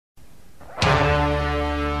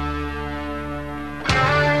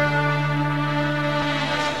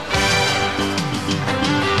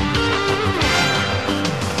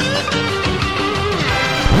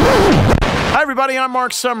everybody, I'm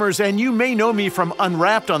Marc Summers, and you may know me from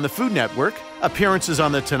Unwrapped on the Food Network, appearances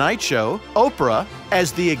on The Tonight Show, Oprah,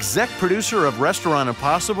 as the exec producer of Restaurant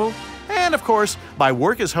Impossible, and of course, my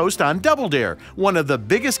work as host on Double Dare, one of the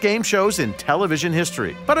biggest game shows in television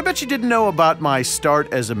history. But I bet you didn't know about my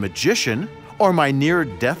start as a magician, or my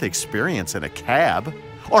near-death experience in a cab,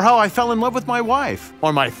 or how I fell in love with my wife,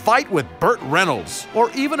 or my fight with Burt Reynolds, or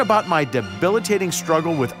even about my debilitating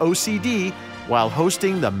struggle with OCD while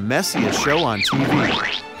hosting the messiest show on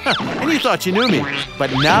TV. And you thought you knew me, but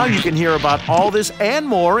now you can hear about all this and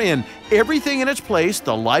more in Everything in Its Place,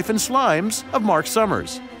 The Life and Slimes of Marc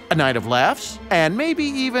Summers. A night of laughs, and maybe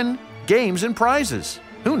even games and prizes.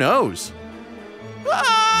 Who knows?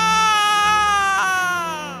 Ah!